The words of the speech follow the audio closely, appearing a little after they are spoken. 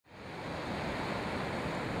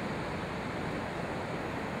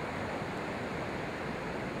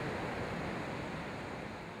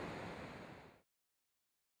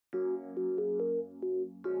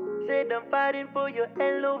Said I'm fighting for your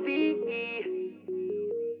LOVE.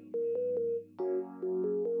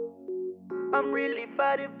 I'm really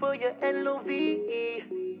fighting for your LOVE.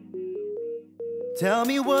 Tell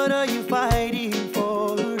me, what are you fighting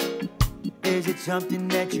for? Is it something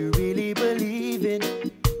that you really believe in?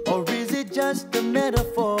 Or is it just a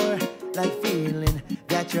metaphor? Like feeling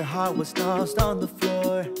that your heart was lost on the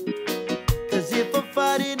floor. Cause if I'm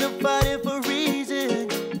fighting for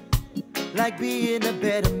reasons, like being a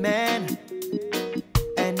better man.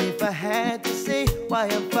 And if I had to say why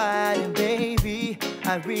I'm fighting, baby,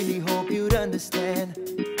 I really hope you'd understand.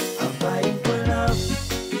 I'm fighting for love,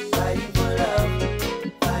 fighting for love,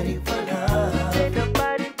 fighting for love. Said I'm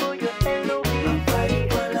fighting for your LOVE. I'm fighting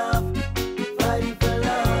for love, fighting for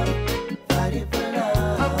love, fighting for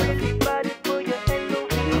love. I'm really fighting for your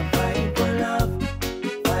LOVE. I'm fighting for love,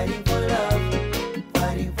 fighting for love,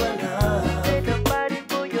 fighting for love. Said I'm fighting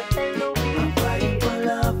for your LOVE. I'm fighting for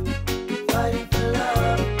love, fighting for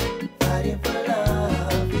love, fighting for love.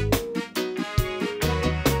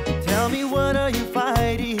 Tell me, what are you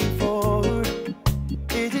fighting for?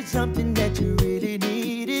 Is it something that you really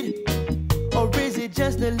needed? Or is it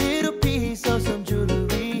just a little piece of some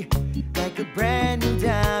jewelry, like a brand new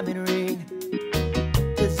diamond ring?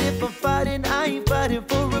 Cause if I'm fighting, I ain't fighting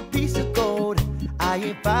for a piece of gold. I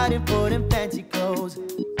ain't fighting for them fancy clothes.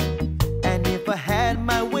 And if I had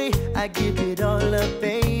my way, I'd give it all up,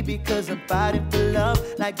 baby. Cause I'm fighting for love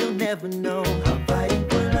like you'll never know. I'm fighting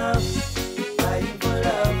for love, fighting for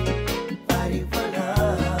love, fighting for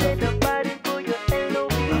love. Said I'm fighting for your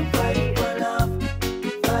LOVE. I'm fighting for love,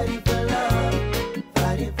 fighting for love,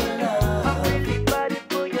 fighting for love. I'm really fighting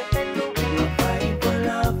for your LOVE. I'm fighting for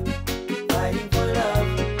love, fighting for love,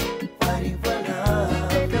 fighting for love.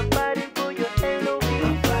 Said I'm fighting for your LOVE.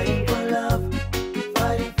 I'm fighting for love,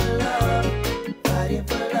 fighting for love, fighting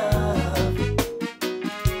for love.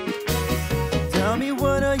 Tell me,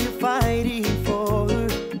 what are you fighting for?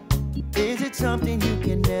 Is it something you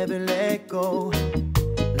can never let go?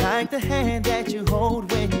 Like the hand that you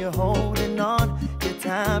hold when you're holding on. Your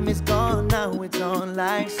time is gone, now it's on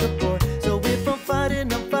life support. So if I'm fighting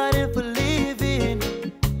for living,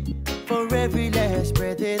 for every last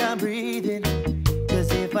breath that I'm breathing.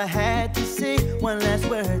 Cause if I had to say one last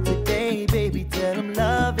word today, baby, tell them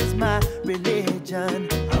love is my religion.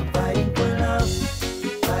 I'm fighting for love,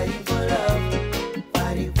 fighting for love,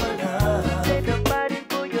 fighting for love. Said I'm fighting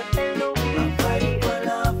for your LOVE. I'm fighting for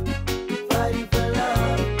love, fighting for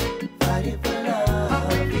love, fighting for love.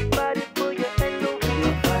 I'm really fighting for your LOVE.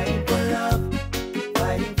 I'm fighting for love,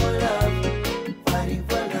 fighting for love, fighting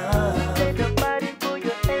for love. Said I'm fighting for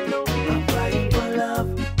your LOVE. I'm fighting for love,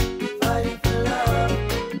 fighting for love,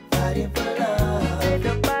 fighting for love. Said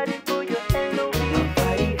I'm fighting for your LOVE. I'm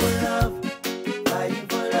fighting for love, fighting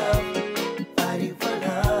for love, fighting for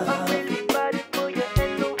love. I'm really fighting for your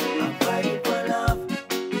LOVE. I'm fighting for love,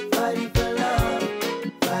 fighting for love,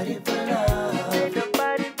 fighting for love. Said I'm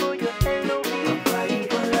fighting for your LOVE. I'm fighting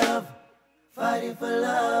for love, fighting for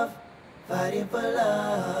love, fighting for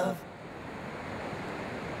love.